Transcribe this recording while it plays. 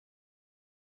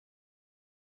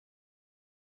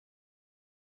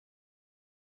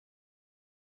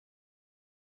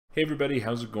Hey everybody,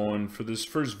 how's it going? For this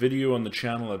first video on the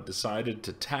channel, I've decided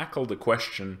to tackle the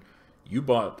question, you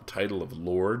bought the title of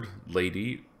Lord,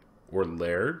 Lady, or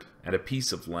Laird and a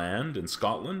piece of land in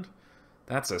Scotland?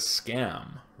 That's a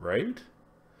scam, right?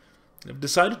 I've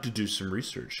decided to do some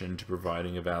research into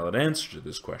providing a valid answer to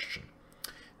this question.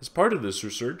 As part of this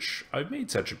research, I've made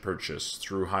such a purchase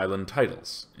through Highland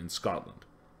Titles in Scotland.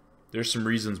 There's some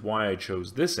reasons why I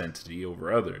chose this entity over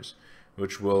others,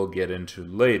 which we'll get into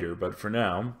later, but for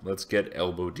now, let's get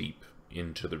elbow deep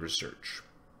into the research.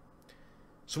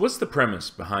 So what's the premise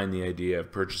behind the idea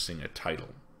of purchasing a title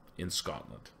in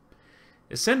Scotland?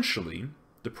 Essentially,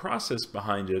 the process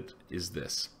behind it is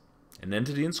this. An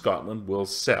entity in Scotland will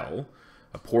sell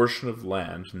a portion of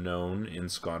land known in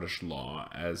Scottish law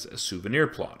as a souvenir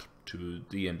plot to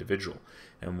the individual,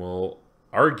 and will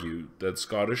argue that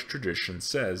Scottish tradition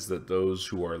says that those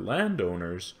who are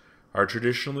landowners are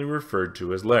traditionally referred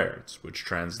to as lairds, which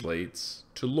translates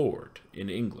to lord in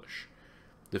English.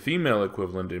 The female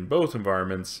equivalent in both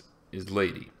environments is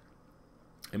lady.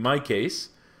 In my case,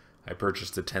 I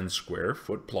purchased a 10 square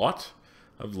foot plot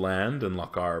of land in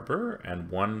Loch Arbor and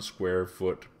 1 square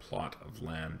foot plot of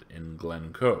land in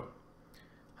Glencoe.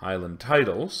 Highland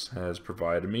Titles has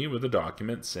provided me with a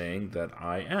document saying that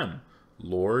I am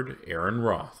Lord Aaron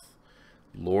Roth,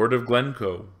 Lord of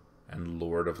Glencoe and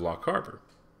Lord of Loch Arbor.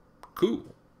 Cool.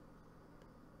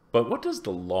 But what does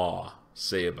the law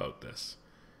say about this?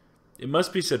 It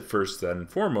must be said first and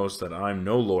foremost that I'm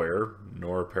no lawyer,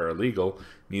 nor paralegal,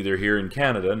 neither here in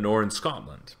Canada nor in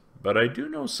Scotland. But I do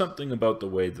know something about the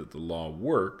way that the law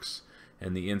works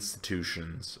and the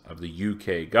institutions of the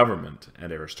UK government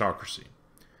and aristocracy.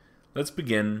 Let's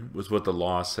begin with what the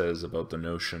law says about the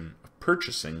notion of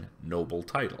purchasing noble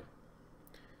title.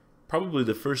 Probably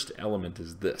the first element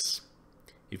is this.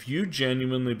 If you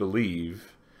genuinely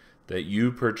believe that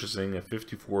you purchasing a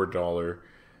 $54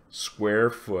 square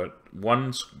foot,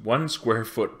 one square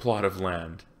foot plot of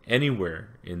land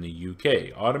anywhere in the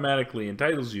UK automatically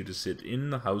entitles you to sit in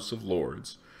the House of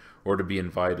Lords or to be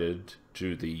invited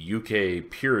to the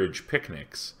UK peerage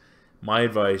picnics, my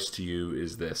advice to you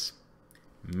is this.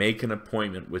 Make an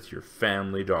appointment with your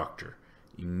family doctor,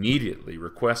 immediately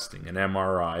requesting an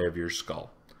MRI of your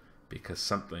skull, because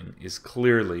something is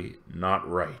clearly not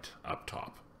right up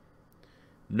top.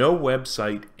 No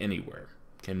website anywhere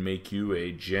can make you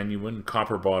a genuine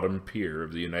copper-bottomed peer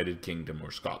of the United Kingdom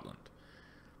or Scotland.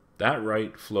 That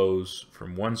right flows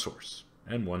from one source,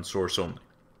 and one source only.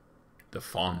 The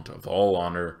font of all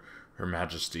honor, Her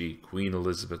Majesty Queen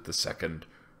Elizabeth II,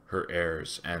 her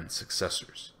heirs and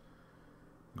successors.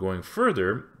 Going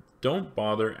further, don't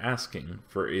bother asking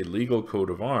for a legal coat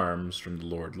of arms from the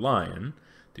Lord Lion,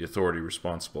 the authority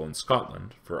responsible in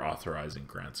Scotland for authorizing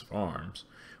grants of arms,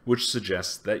 which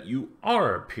suggests that you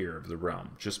are a peer of the realm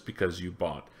just because you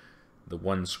bought the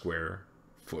 1 square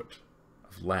foot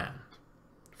of land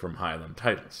from Highland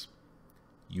Titles.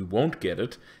 You won't get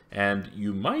it, and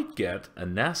you might get a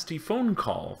nasty phone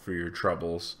call for your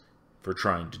troubles for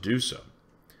trying to do so.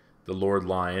 The Lord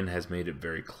Lion has made it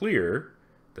very clear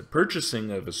that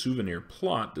purchasing of a souvenir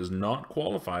plot does not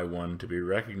qualify one to be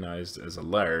recognized as a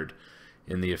laird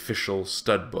in the official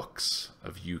stud books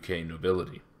of UK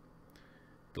nobility.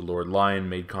 The Lord Lion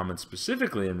made comments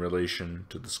specifically in relation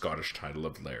to the Scottish title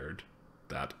of laird,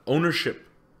 that ownership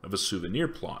of a souvenir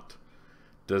plot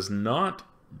does not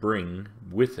bring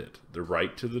with it the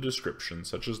right to the description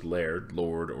such as laird,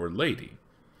 lord, or lady.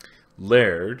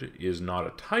 Laird is not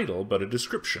a title, but a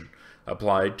description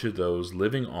applied to those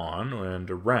living on and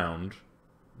around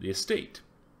the estate.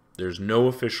 There's no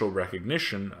official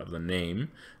recognition of the name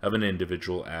of an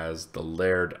individual as the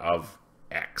Laird of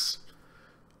X.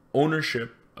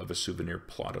 Ownership of a souvenir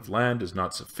plot of land is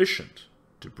not sufficient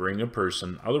to bring a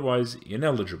person otherwise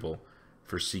ineligible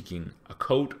for seeking a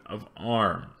coat of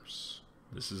arms.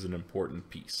 This is an important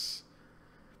piece.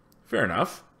 Fair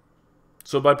enough.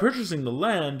 So by purchasing the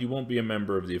land, you won't be a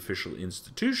member of the official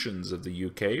institutions of the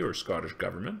UK or Scottish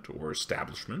government or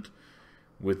establishment,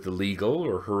 with the legal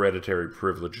or hereditary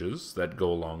privileges that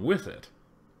go along with it.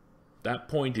 That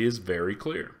point is very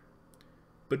clear.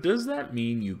 But does that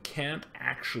mean you can't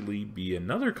actually be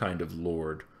another kind of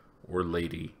lord or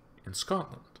lady in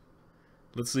Scotland?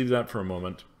 Let's leave that for a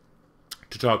moment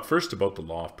to talk first about the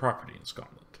law of property in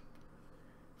Scotland.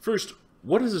 First,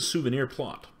 what is a souvenir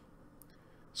plot?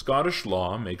 Scottish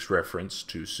law makes reference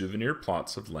to souvenir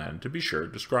plots of land, to be sure,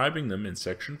 describing them in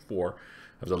Section 4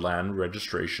 of the Land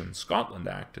Registration Scotland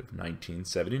Act of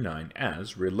 1979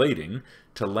 as relating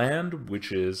to land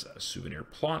which is a souvenir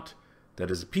plot,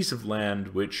 that is a piece of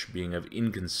land which, being of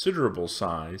inconsiderable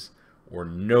size or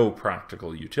no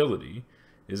practical utility,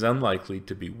 is unlikely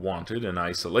to be wanted in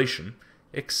isolation,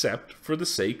 except for the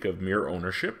sake of mere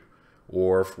ownership,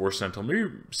 or for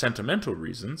sentimental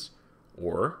reasons,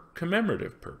 or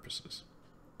commemorative purposes.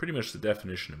 Pretty much the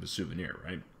definition of a souvenir,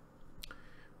 right?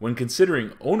 When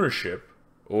considering ownership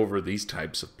over these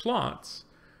types of plots,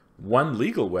 one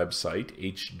legal website,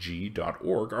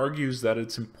 hg.org, argues that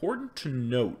it's important to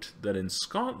note that in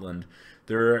Scotland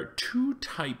there are two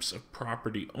types of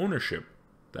property ownership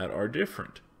that are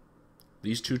different.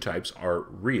 These two types are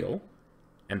real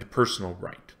and personal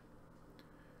right.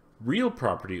 Real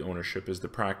property ownership is the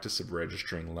practice of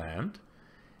registering land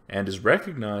and is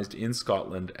recognized in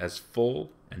Scotland as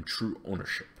full and true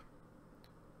ownership.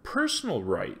 Personal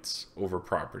rights over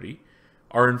property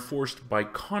are enforced by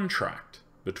contract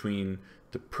between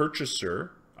the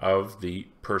purchaser of the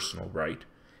personal right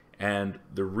and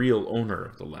the real owner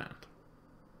of the land.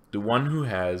 The one who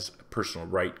has a personal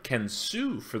right can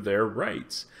sue for their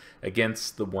rights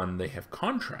against the one they have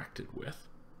contracted with.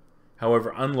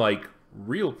 However, unlike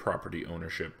real property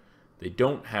ownership, they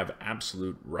don't have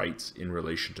absolute rights in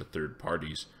relation to third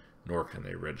parties, nor can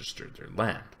they register their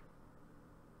land.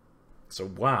 So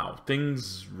wow,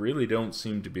 things really don't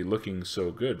seem to be looking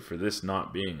so good for this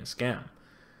not being a scam.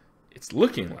 It's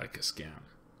looking like a scam,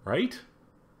 right?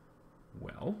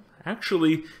 Well,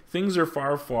 actually, things are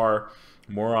far, far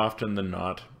more often than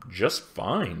not just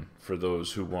fine for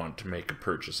those who want to make a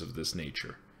purchase of this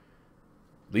nature.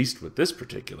 At least with this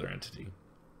particular entity.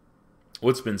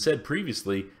 What's been said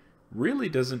previously really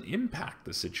doesn't impact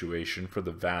the situation for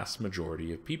the vast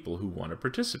majority of people who want to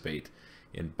participate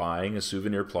in buying a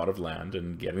souvenir plot of land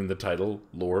and getting the title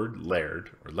Lord,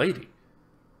 Laird, or Lady.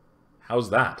 How's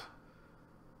that?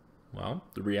 Well,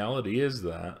 the reality is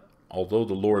that although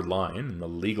the Lord Lion and the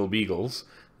legal beagles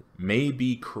may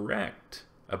be correct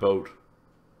about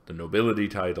the nobility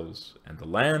titles and the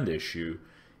land issue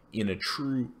in a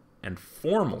true and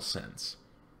formal sense,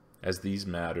 as these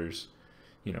matters,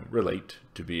 relate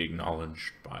to be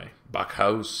acknowledged by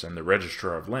Buckhouse and the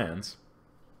Registrar of Lands,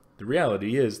 the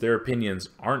reality is their opinions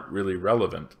aren't really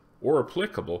relevant or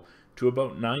applicable to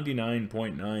about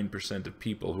 99.9% of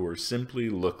people who are simply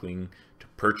looking to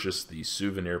purchase these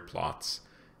souvenir plots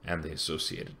and the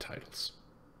associated titles.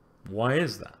 Why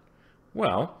is that?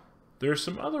 Well, there are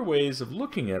some other ways of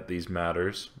looking at these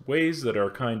matters, ways that are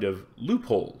kind of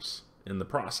loopholes in the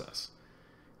process,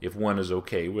 if one is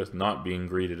okay with not being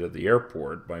greeted at the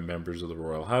airport by members of the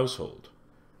royal household.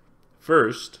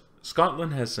 First,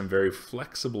 Scotland has some very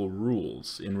flexible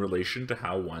rules in relation to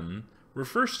how one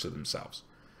refers to themselves.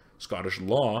 Scottish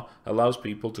law allows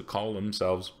people to call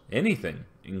themselves anything,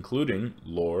 including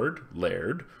Lord,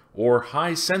 Laird, or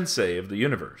High Sensei of the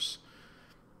Universe.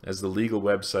 As the legal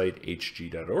website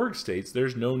hg.org states,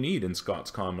 there's no need in Scots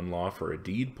common law for a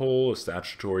deed poll, a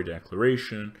statutory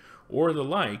declaration, or the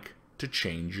like to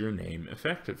change your name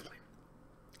effectively.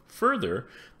 Further,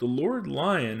 the Lord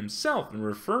Lion himself, in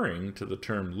referring to the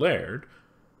term Laird,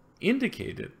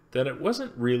 indicated that it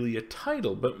wasn't really a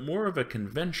title, but more of a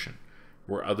convention,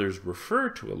 where others refer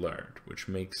to a laird, which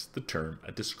makes the term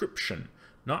a description,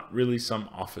 not really some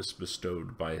office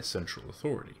bestowed by a central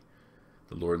authority.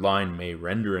 The Lord Lion may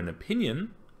render an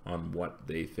opinion on what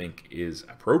they think is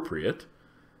appropriate,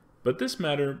 but this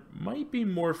matter might be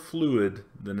more fluid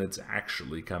than it's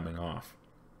actually coming off.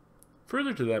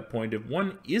 Further to that point, if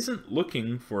one isn't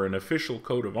looking for an official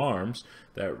coat of arms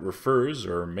that refers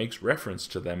or makes reference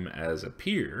to them as a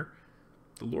peer,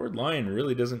 the Lord Lion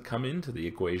really doesn't come into the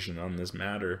equation on this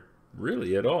matter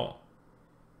really at all.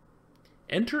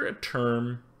 Enter a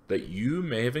term that you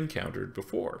may have encountered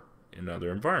before in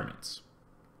other environments.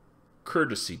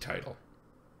 Courtesy title.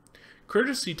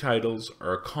 Courtesy titles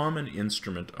are a common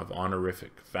instrument of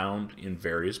honorific found in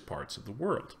various parts of the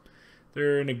world.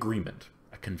 They're an agreement,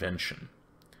 a convention.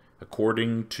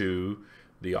 According to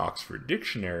the Oxford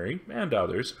Dictionary and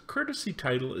others, a courtesy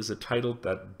title is a title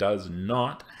that does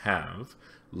not have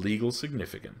legal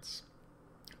significance,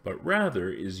 but rather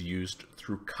is used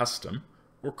through custom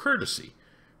or courtesy,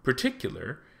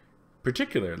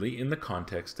 particularly in the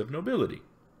context of nobility.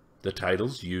 The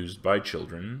titles used by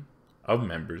children of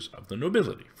members of the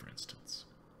nobility, for instance.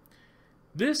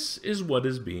 This is what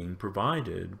is being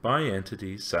provided by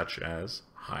entities such as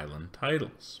Highland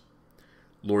Titles.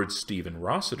 Lord Stephen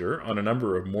Rossiter, on a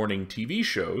number of morning TV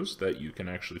shows that you can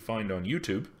actually find on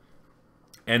YouTube,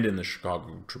 and in the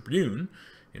Chicago Tribune,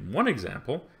 in one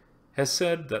example, has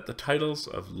said that the titles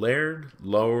of Laird,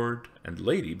 Lord, and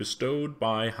Lady bestowed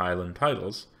by Highland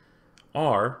Titles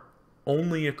are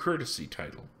only a courtesy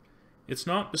title. It's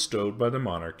not bestowed by the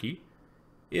monarchy,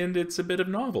 and it's a bit of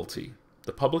novelty.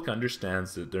 The public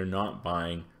understands that they're not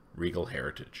buying regal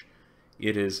heritage.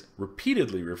 it is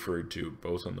repeatedly referred to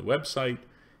both on the website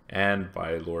and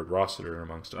by Lord Rossiter,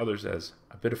 amongst others, as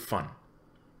a bit of fun.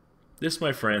 This,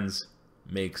 my friends,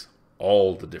 makes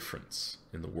all the difference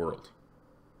in the world.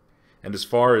 And as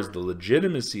far as the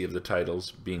legitimacy of the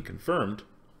titles being confirmed,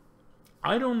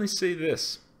 I'd only say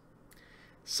this.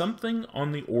 Something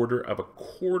on the order of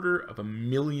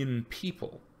 250,000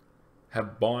 people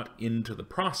have bought into the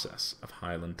process of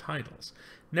Highland Titles.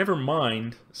 Never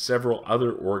mind several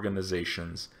other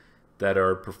organizations that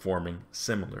are performing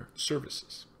similar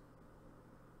services.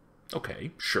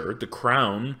 Okay, sure, the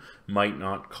Crown might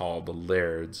not call the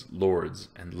lairds, lords,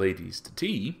 and ladies to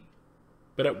tea,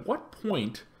 but at what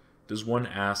point does one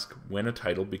ask when a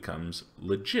title becomes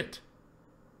legit?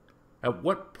 At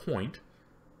what point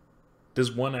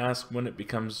does one ask when it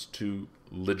becomes to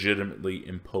legitimately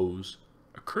impose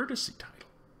a courtesy title?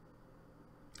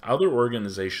 Other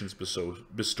organizations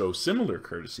bestow similar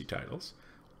courtesy titles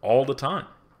all the time.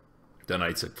 The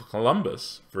Knights of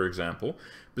Columbus, for example,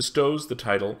 bestows the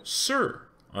title Sir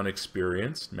on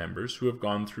experienced members who have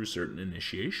gone through certain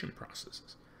initiation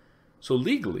processes. So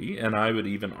legally, and I would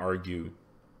even argue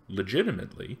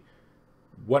legitimately,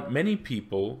 when many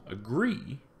people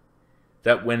agree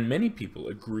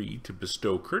to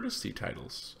bestow courtesy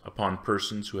titles upon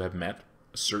persons who have met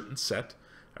a certain set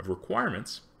of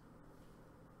requirements,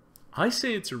 I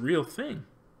say it's a real thing.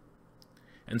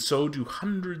 And so do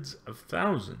hundreds of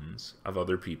thousands of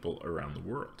other people around the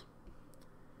world.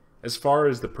 As far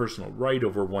as the personal right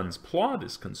over one's plot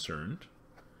is concerned,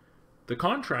 the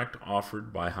contract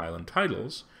offered by Highland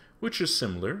Titles, which is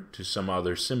similar to some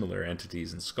other similar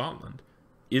entities in Scotland,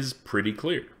 is pretty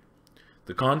clear.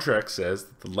 The contract says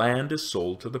that the land is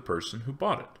sold to the person who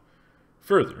bought it.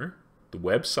 Further, the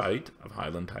website of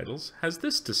Highland Titles has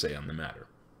this to say on the matter.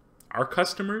 Our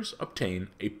customers obtain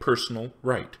a personal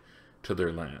right to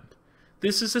their land.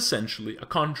 This is essentially a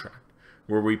contract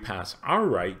where we pass our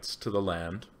rights to the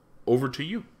land over to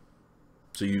you.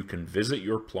 So you can visit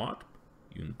your plot,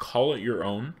 you can call it your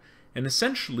own, and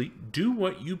essentially do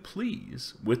what you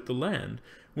please with the land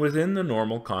within the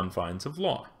normal confines of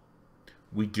law.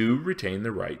 We do retain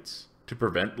the rights to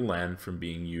prevent the land from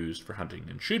being used for hunting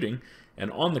and shooting,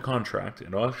 and on the contract,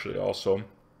 it actually also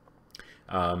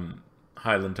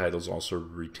Highland Titles also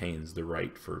retains the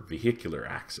right for vehicular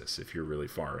access if you're really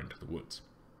far into the woods.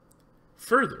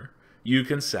 Further, you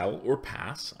can sell or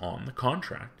pass on the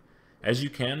contract as you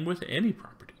can with any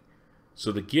property,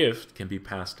 so the gift can be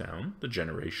passed down the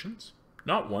generations,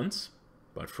 not once,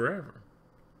 but forever.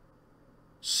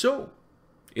 So,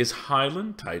 is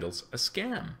Highland Titles a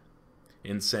scam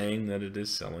in saying that it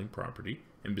is selling property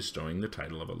and bestowing the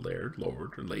title of a laird,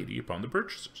 lord, or lady upon the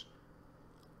purchasers?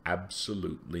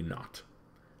 Absolutely not.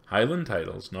 Highland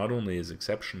Titles not only is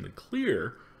exceptionally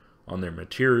clear on their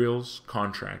materials,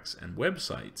 contracts, and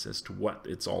websites as to what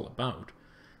it's all about,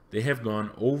 they have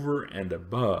gone over and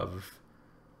above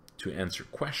to answer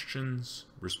questions,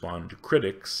 respond to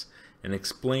critics, and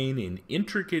explain in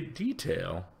intricate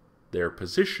detail their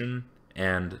position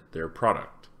and their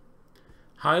product.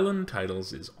 Highland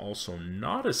Titles is also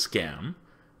not a scam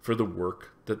for the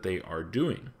work that they are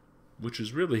doing, which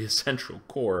is really a central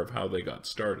core of how they got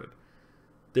started.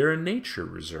 They're a nature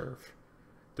reserve.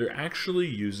 They're actually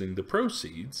using the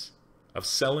proceeds of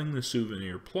selling the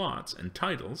souvenir plots and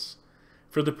titles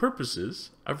for the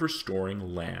purposes of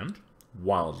restoring land,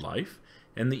 wildlife,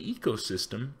 and the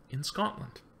ecosystem in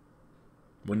Scotland.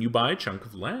 When you buy a chunk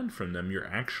of land from them, you're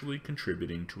actually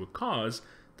contributing to a cause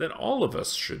that all of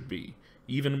us should be,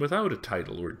 even without a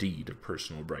title or deed of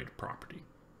personal right of property.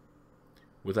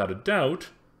 Without a doubt,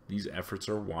 these efforts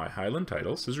are why Highland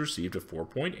Titles has received a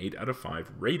 4.8 out of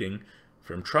 5 rating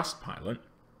from Trustpilot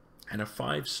and a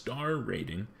 5-star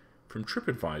rating from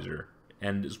TripAdvisor,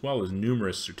 and as well as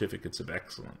numerous certificates of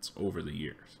excellence over the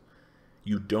years.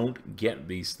 You don't get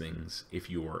these things if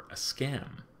you're a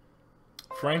scam.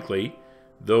 Frankly,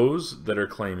 those that are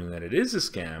claiming that it is a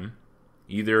scam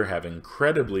either have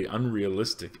incredibly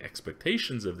unrealistic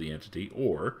expectations of the entity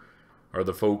or are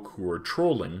the folk who are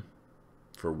trolling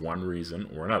for one reason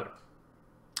or another.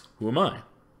 Who am I?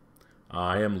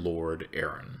 I am Lord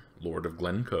Aaron, Lord of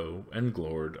Glencoe and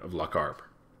Lord of Locharbor,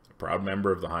 a proud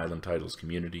member of the Highland Titles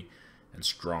community and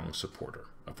strong supporter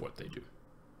of what they do.